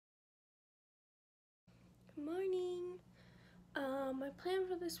My plan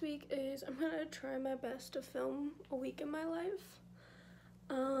for this week is I'm gonna try my best to film a week in my life.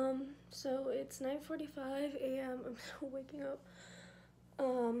 So it's 9:45 a.m. I'm still waking up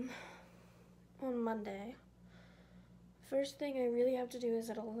on Monday. First thing I really have to do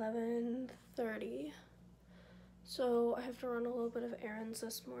is at 11:30. So I have to run a little bit of errands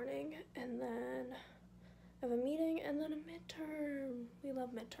this morning, and then I have a meeting and then a midterm. We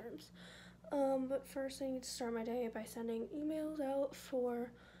love midterms. But first I need to start my day by sending emails out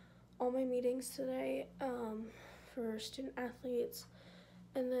for all my meetings today, for student athletes.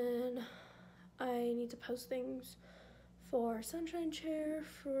 And then I need to post things for Sunshine Chair,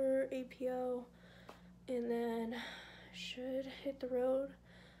 for APO, and then I should hit the road.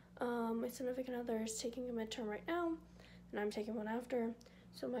 My significant other is taking a midterm right now, and I'm taking one after.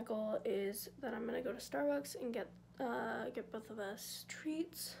 So my goal is that I'm gonna go to Starbucks and get both of us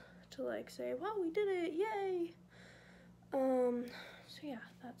treats to like say, wow, we did it, yay. So yeah,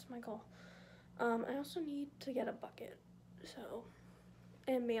 that's my goal. I also need to get a bucket, so,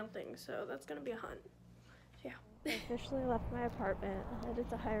 and mail things, so that's gonna be a hunt. So yeah. I officially left my apartment, headed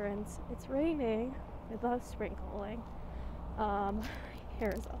to Highlands. It's raining with a sprinkling.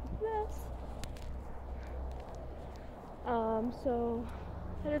 Hair is a mess. So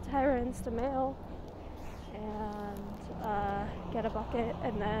headed to Highlands to mail and get a bucket,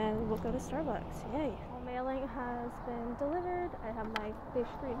 and then we'll go to Starbucks. Yay. All mailing has been delivered. I have my fish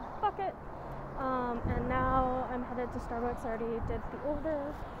green bucket, and now I'm headed to Starbucks. I already did the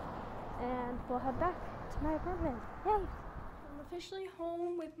order, and we'll head back to my apartment. Yay. I'm officially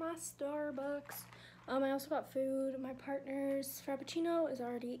home with my Starbucks. I also got food. My partner's Frappuccino is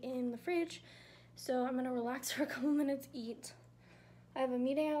already in the fridge, so I'm gonna relax for a couple minutes, eat. I have a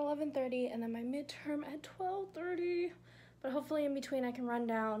meeting at 11:30 and then my midterm at 12:30, but hopefully in between I can run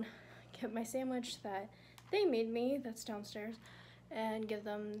down, get my sandwich that they made me, that's downstairs, and give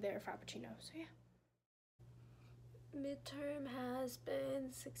them their Frappuccino, so yeah. Midterm has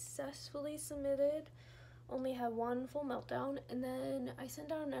been successfully submitted. Only had one full meltdown, and then I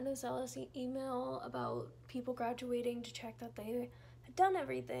sent out an NSLS email about people graduating to check that they had done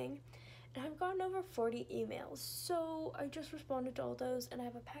everything, and I've gotten over 40 emails, so I just responded to all those, and I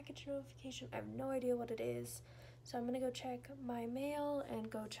have a package notification. I have no idea what it is, so I'm gonna go check my mail and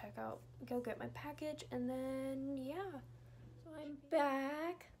go get my package, and then yeah. So I'm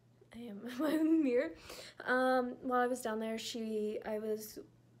back. I am in my mirror. While I was down there,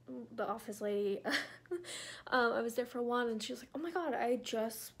 the office lady, I was there for one, and she was like, oh my god, I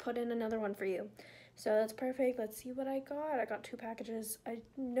just put in another one for you. So that's perfect. Let's see what I got. I got 2 packages. I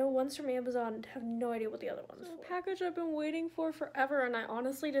know one's from Amazon. I have no idea what the other one's for. Package I've been waiting for forever, and I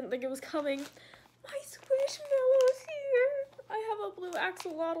honestly didn't think it was coming. My Squishmallows here. I have a blue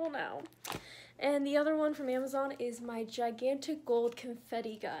axolotl now. And the other one from Amazon is my gigantic gold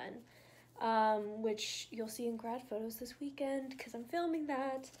confetti gun, which you'll see in grad photos this weekend because I'm filming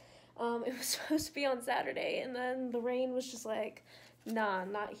that. It was supposed to be on Saturday, and then the rain was just like, nah,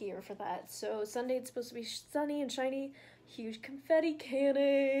 not here for that. So Sunday it's supposed to be sunny and shiny, huge confetti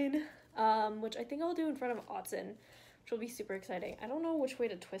cannon, which I think I'll do in front of Autzen, which will be super exciting. I don't know which way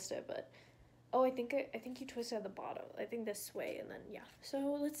to twist it, but oh, I think you twist it at the bottom. I think this way, and then yeah. So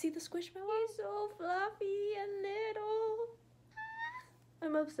let's see the Squishmallow. He's so fluffy and little.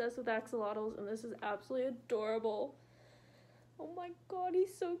 I'm obsessed with axolotls, and this is absolutely adorable. Oh my god,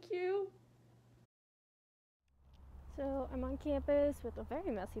 he's so cute. So I'm on campus with a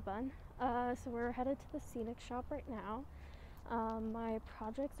very messy bun. So we're headed to the scenic shop right now. My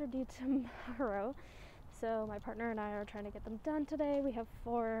projects are due tomorrow, so my partner and I are trying to get them done today. We have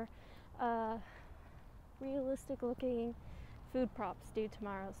 4 realistic looking food props due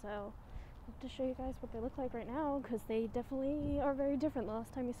tomorrow, so I have to show you guys what they look like right now, because they definitely are very different. The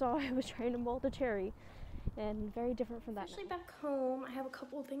last time you saw I was trying to mold a cherry, and very different from that. Actually, back home, I have a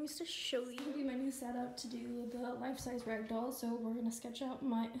couple of things to show you. It'll be my new setup to do the life-size ragdoll, so we're gonna sketch out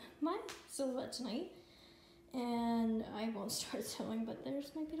my silhouette tonight, and I won't start sewing, but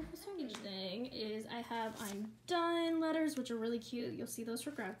there's my beautiful sewing thing. I'm done letters, which are really cute. You'll see those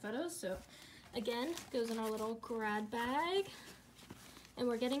for grad photos. So again, goes in our little grad bag, and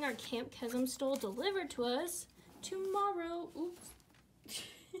we're getting our Camp Kesem stole delivered to us tomorrow. Oops.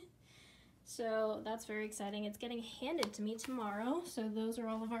 So that's very exciting. It's getting handed to me tomorrow. So those are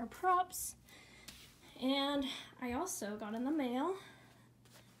all of our props. And I also got in the mail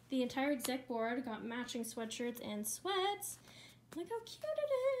the entire exec board, got matching sweatshirts and sweats. Look how cute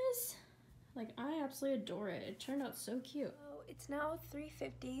it is. Like, I absolutely adore it. It turned out so cute. So it's now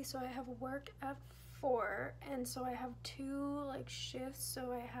 3:50, so I have work at 4, and so I have 2 like shifts.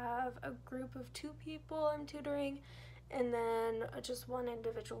 So I have a group of 2 people I'm tutoring, and then just one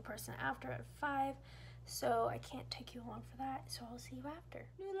individual person after at 5. So I can't take you along for that, so I'll see you after.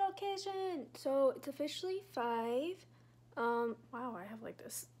 New location! So it's officially 5. Wow, I have like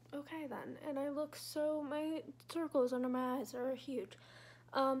this. Okay then, and I look so, my circles under my eyes are huge.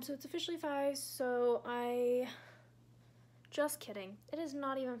 So it's officially 5, so just kidding. It is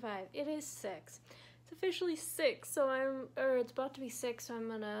not even 5, it is 6. It's officially 6, so it's about to be 6, so I'm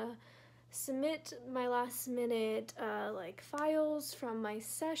gonna submit my last minute like files from my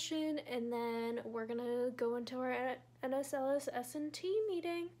session, and then we're gonna go into our NSLS S&T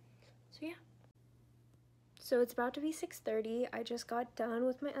meeting. So yeah. So it's about to be 6:30. I just got done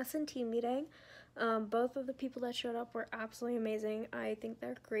with my S&T meeting. Both of the people that showed up were absolutely amazing. I think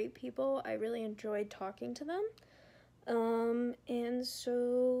they're great people. I really enjoyed talking to them. And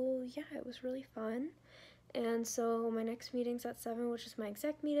so yeah, it was really fun. And so my next meeting's at 7, which is my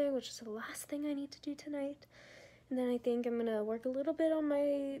exec meeting, which is the last thing I need to do tonight. And then I think I'm gonna work a little bit on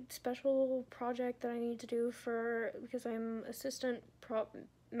my special project that I need to do because I'm assistant prop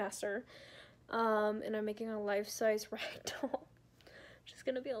master. And I'm making a life-size ragdoll, which is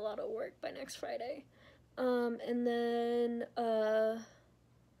gonna be a lot of work by next Friday. And then I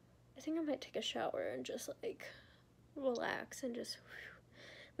think I might take a shower and just like relax and just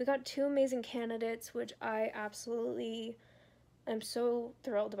we got 2 amazing candidates, which I absolutely am so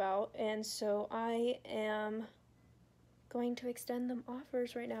thrilled about, and so I am going to extend them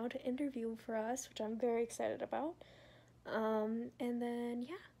offers right now to interview for us, which I'm very excited about. And then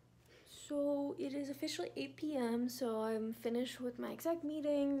yeah, so it is officially 8 p.m. so I'm finished with my exec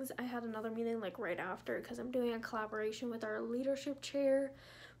meetings. I had another meeting like right after because I'm doing a collaboration with our leadership chair.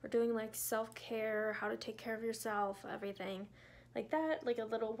 We're doing like self-care, how to take care of yourself, everything like that, like a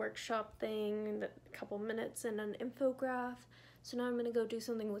little workshop thing, a couple minutes and an infograph. So now I'm gonna go do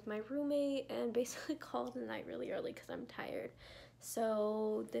something with my roommate and basically call it a night really early because I'm tired.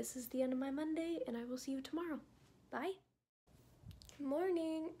 So this is the end of my Monday, and I will see you tomorrow. Bye.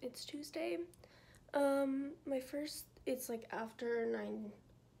 Morning, it's Tuesday. It's like after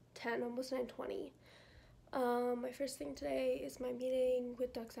 9:10, almost 9:20. My first thing today is my meeting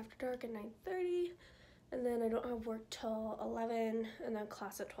with Ducks After Dark at 9:30. And then I don't have work till 11, and then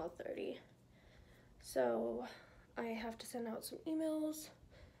class at 12:30. So I have to send out some emails,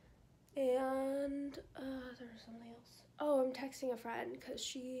 and there's something else. Oh, I'm texting a friend because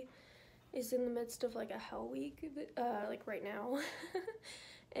she is in the midst of like a hell week, like right now.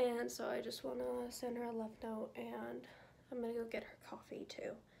 And so I just want to send her a love note, and I'm gonna go get her coffee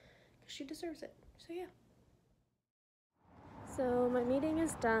too, because she deserves it. So yeah. So my meeting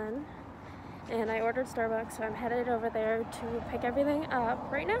is done, and I ordered Starbucks, so I'm headed over there to pick everything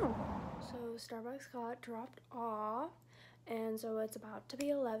up right now. So Starbucks got dropped off, and so it's about to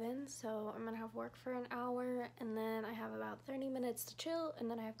be 11, so I'm gonna have work for an hour, and then I have about 30 minutes to chill,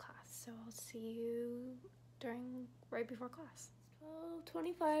 and then I have class. So I'll see you right before class.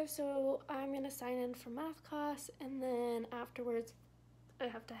 12:25, so I'm gonna sign in for math class, and then afterwards I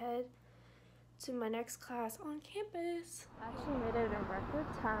have to head to my next class on campus. I actually made it in record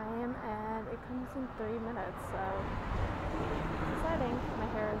time, and it comes in 3 minutes, so it's exciting. My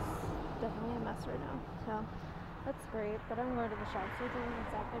hair is definitely a mess right now, so that's great, but I'm going to the shop, so it doesn't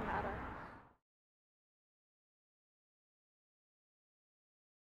exactly matter.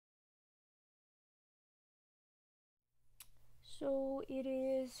 So it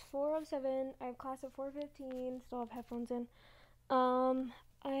is 4:07. I have class at 4:15. Still have headphones in.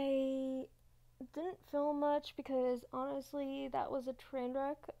 I didn't film much because honestly that was a train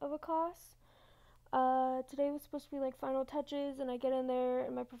wreck of a class. Today was supposed to be like final touches, and I get in there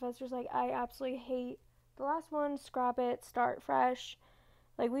and my professor's like, I absolutely hate the last one, scrap it, start fresh.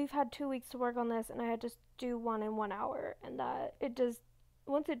 Like, we've had 2 weeks to work on this, and I had to do one in 1 hour, and that it just,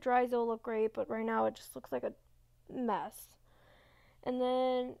 once it dries it'll look great, but right now it just looks like a mess. And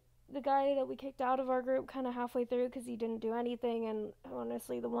then the guy that we kicked out of our group kind of halfway through because he didn't do anything, and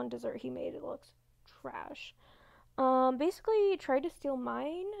honestly the one dessert he made, it looks trash. Basically he tried to steal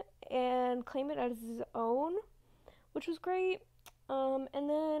mine and claim it as his own, which was great. And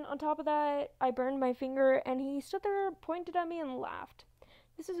then on top of that, I burned my finger, and he stood there, pointed at me, and laughed.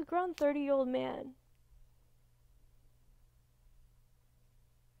 This is a grown 30-year-old man.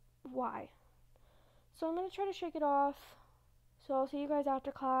 Why? So I'm gonna try to shake it off. So I'll see you guys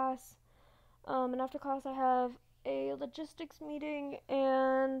after class. And after class I have a logistics meeting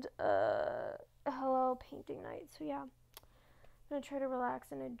and a hello painting night. So yeah, I'm gonna try to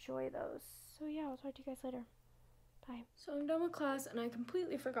relax and enjoy those. So yeah, I'll talk to you guys later. Bye. So I'm done with class, and I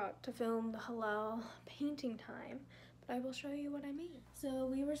completely forgot to film the Hallel painting time. but I will show you what I made. So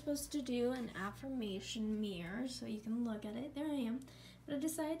we were supposed to do an affirmation mirror, so you can look at it. There I am. But I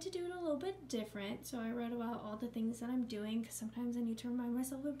decided to do it a little bit different. So I wrote about all the things that I'm doing, because sometimes I need to remind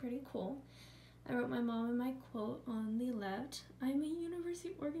myself I'm pretty cool. I wrote my mom and my quote on the left. I'm a University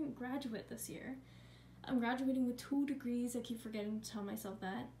of Oregon graduate this year. I'm graduating with 2 degrees. I keep forgetting to tell myself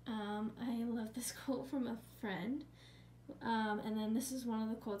that. I love this quote from a friend. And then this is one of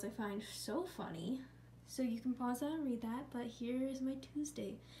the quotes I find so funny. So you can pause that and read that, but here is my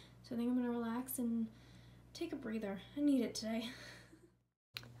Tuesday. So I think I'm gonna relax and take a breather. I need it today.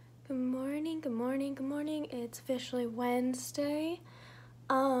 Good morning, good morning, good morning. It's officially Wednesday.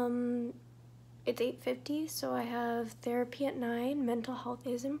 It's 8:50, so I have therapy at 9. Mental health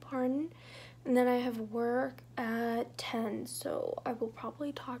is important. And then I have work at 10, so I will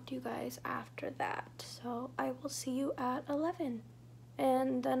probably talk to you guys after that. So I will see you at 11.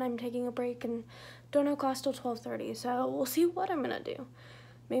 And then I'm taking a break and don't have class till 12:30, so we'll see what I'm gonna do.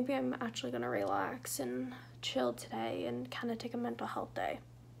 Maybe I'm actually gonna relax and chill today and kind of take a mental health day.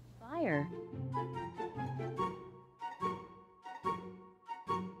 Fire.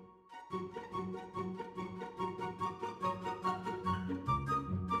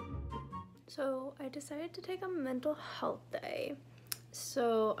 So I decided to take a mental health day.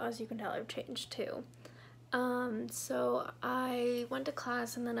 So as you can tell, I've changed too. So I went to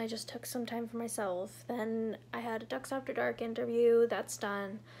class and then I just took some time for myself. Then I had a Ducks After Dark interview, that's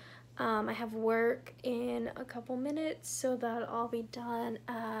done. I have work in a couple minutes, so that'll all be done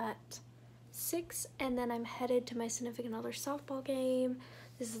at 6, and then I'm headed to my significant other softball game.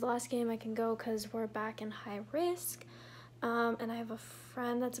 This is the last game I can go because we're back in high risk. And I have a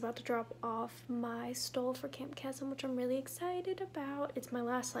friend that's about to drop off my stole for Camp Chasm, which I'm really excited about. It's my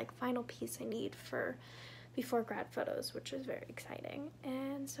last final piece I need for before grad photos, which is very exciting.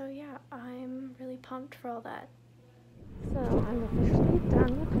 And so yeah, I'm really pumped for all that. So I'm officially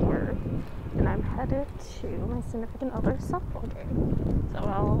done with work and I'm headed to my significant other's softball game. So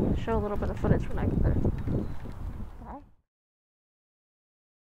I'll show a little bit of footage when I get there. Bye.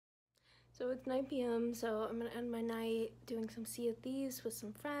 So it's 9 p.m. so I'm gonna end my night doing some Sea of Thieves with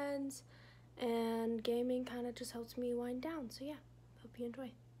some friends, and gaming kind of just helps me wind down. So yeah, hope you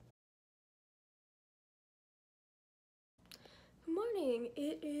enjoy. Good morning.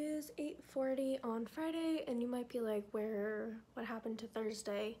 It is 8:40 on Friday, and you might be like, what happened to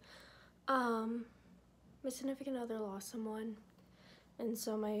Thursday? My significant other lost someone, and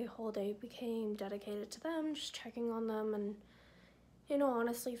so my whole day became dedicated to them, just checking on them and, you know,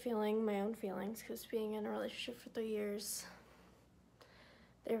 honestly feeling my own feelings, because being in a relationship for 3 years,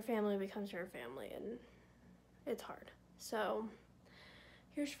 their family becomes your family, and it's hard. So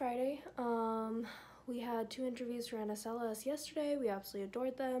here's Friday. We had 2 interviews for NSLS yesterday. We absolutely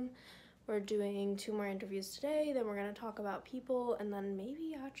adored them. We're doing 2 more interviews today. Then we're gonna talk about people and then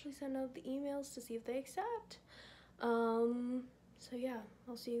maybe actually send out the emails to see if they accept. So yeah,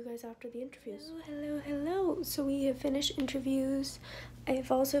 I'll see you guys after the interviews. Hello. So we have finished interviews.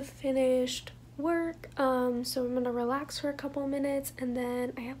 I've also finished work. So I'm gonna relax for a couple minutes and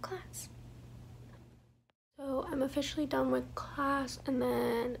then I have class. So I'm officially done with class, and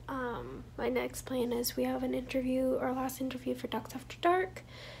then my next plan is we have an interview, our last interview for Ducks After Dark,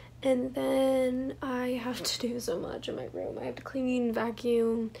 and then I have to do so much in my room. I have to clean,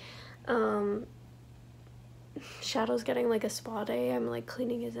 vacuum. Shadow's getting like a spa day. I'm like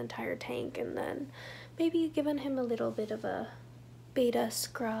cleaning his entire tank, and then maybe giving him a little bit of a beta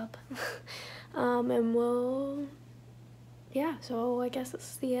scrub. And we'll, yeah, so I guess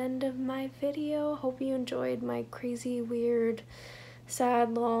this is the end of my video. Hope you enjoyed my crazy, weird,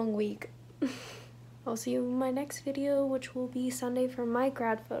 sad, long week. I'll see you in my next video, which will be Sunday for my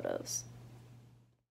grad photos.